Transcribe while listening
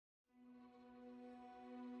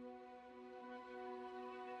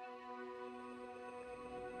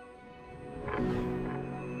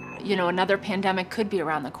another pandemic could be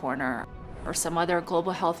around the corner or some other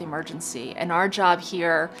global health emergency. And our job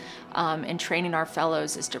here in training our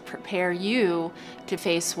fellows is to prepare you to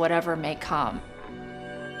face whatever may come.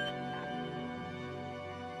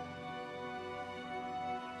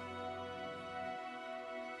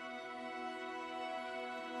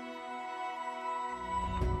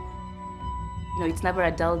 It's never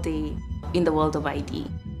a dull day in the world of ID.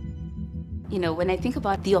 When I think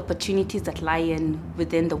about the opportunities that lie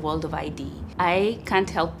within the world of ID, I can't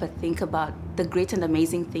help but think about the great and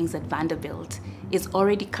amazing things that Vanderbilt is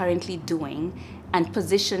already currently doing and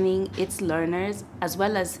positioning its learners as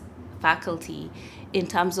well as faculty in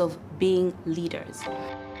terms of being leaders.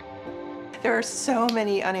 There are so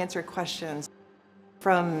many unanswered questions.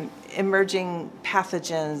 From emerging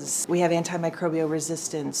pathogens, we have antimicrobial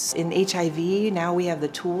resistance. In HIV, now we have the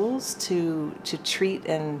tools to treat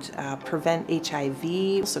and prevent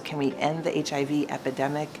HIV. So can we end the HIV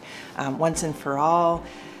epidemic once and for all?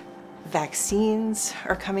 Vaccines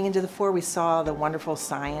are coming into the fore. We saw the wonderful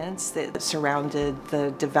science that surrounded the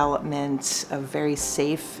development of very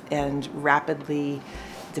safe and rapidly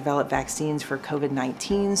develop vaccines for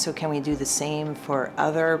COVID-19, so can we do the same for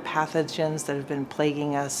other pathogens that have been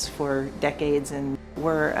plaguing us for decades? And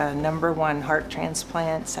we're a #1 heart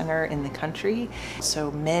transplant center in the country,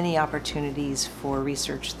 so many opportunities for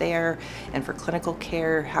research there and for clinical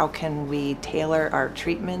care. How can we tailor our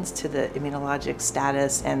treatments to the immunologic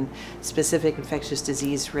status and specific infectious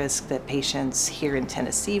disease risk that patients here in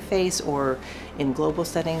Tennessee face or in global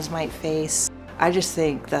settings might face? I just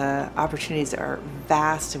think the opportunities are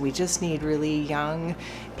vast, and we just need really young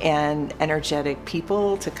and energetic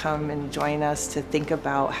people to come and join us to think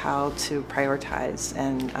about how to prioritize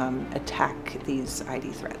and attack these ID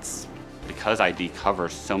threats. Because ID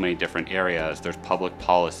covers so many different areas, there's public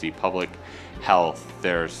policy, public health,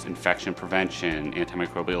 there's infection prevention,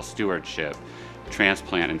 antimicrobial stewardship,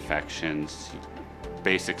 transplant infections,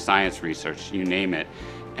 basic science research, you name it.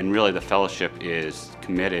 And really the fellowship is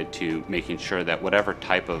committed to making sure that whatever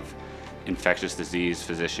type of infectious disease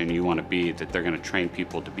physician you want to be, that they're going to train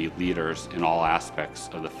people to be leaders in all aspects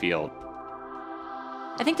of the field.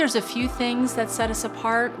 I think there's a few things that set us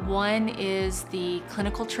apart. One is the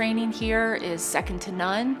clinical training here is second to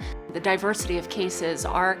none. The diversity of cases,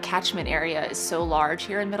 our catchment area is so large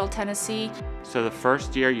here in Middle Tennessee. So the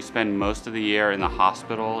first year you spend most of the year in the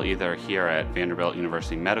hospital, either here at Vanderbilt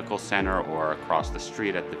University Medical Center or across the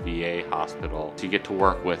street at the VA hospital. So you get to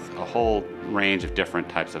work with a whole range of different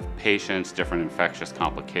types of patients, different infectious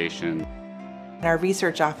complications. Our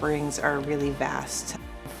research offerings are really vast.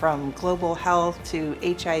 From global health to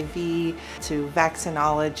HIV to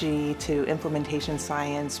vaccinology to implementation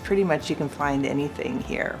science, pretty much you can find anything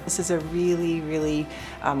here. This is a really, really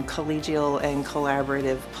collegial and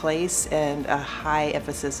collaborative place, and a high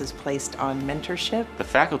emphasis is placed on mentorship. The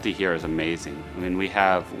faculty here is amazing. I mean, we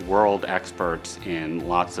have world experts in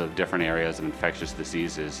lots of different areas of infectious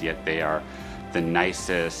diseases, yet they are the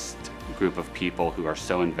nicest group of people who are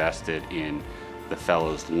so invested in the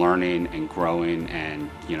fellows learning and growing and,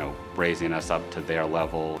 raising us up to their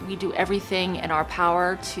level. We do everything in our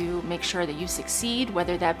power to make sure that you succeed,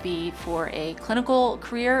 whether that be for a clinical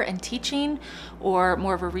career and teaching or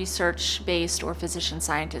more of a research-based or physician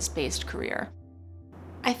scientist-based career.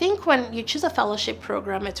 I think when you choose a fellowship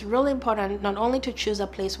program, it's really important not only to choose a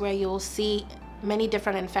place where you'll see many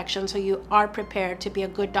different infections so you are prepared to be a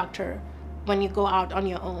good doctor when you go out on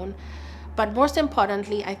your own. But most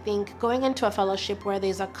importantly, I think going into a fellowship where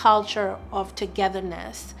there's a culture of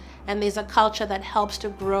togetherness and there's a culture that helps to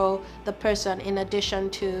grow the person in addition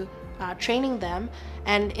to training them.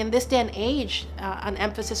 And in this day and age, an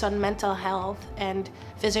emphasis on mental health and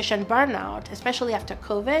physician burnout, especially after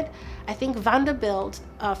COVID, I think Vanderbilt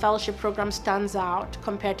fellowship program stands out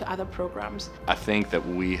compared to other programs. I think that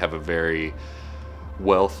we have a very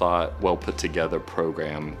well thought, well put together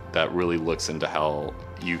program that really looks into how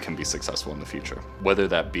you can be successful in the future, whether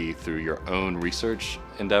that be through your own research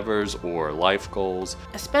endeavors or life goals.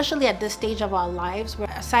 Especially at this stage of our lives, where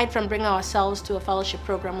aside from bringing ourselves to a fellowship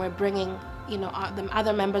program, we're bringing the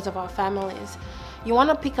other members of our families. You want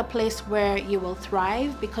to pick a place where you will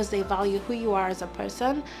thrive because they value who you are as a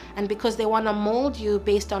person and because they want to mold you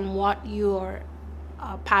based on what your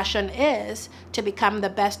passion is to become the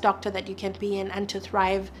best doctor that you can be in and to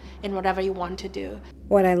thrive in whatever you want to do.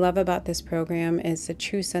 What I love about this program is the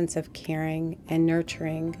true sense of caring and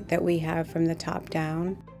nurturing that we have from the top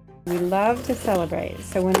down. We love to celebrate,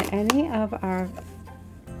 so when any of our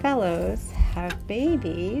fellows have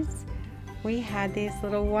babies, we had these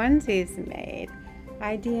little onesies made.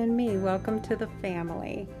 ID and me, welcome to the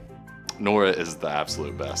family. Nora is the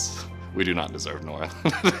absolute best. We do not deserve Nora.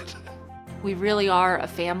 We really are a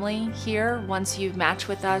family here. Once you match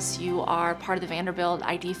with us, you are part of the Vanderbilt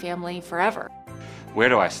ID family forever. Where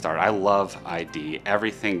do I start? I love ID.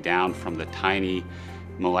 Everything down from the tiny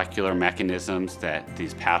molecular mechanisms that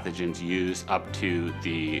these pathogens use up to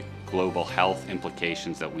the global health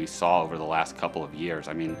implications that we saw over the last couple of years.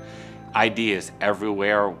 I mean, ID is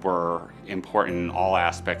everywhere. We're important in all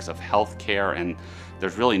aspects of healthcare, and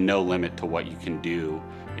there's really no limit to what you can do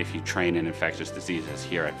if you train in infectious diseases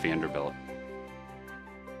here at Vanderbilt.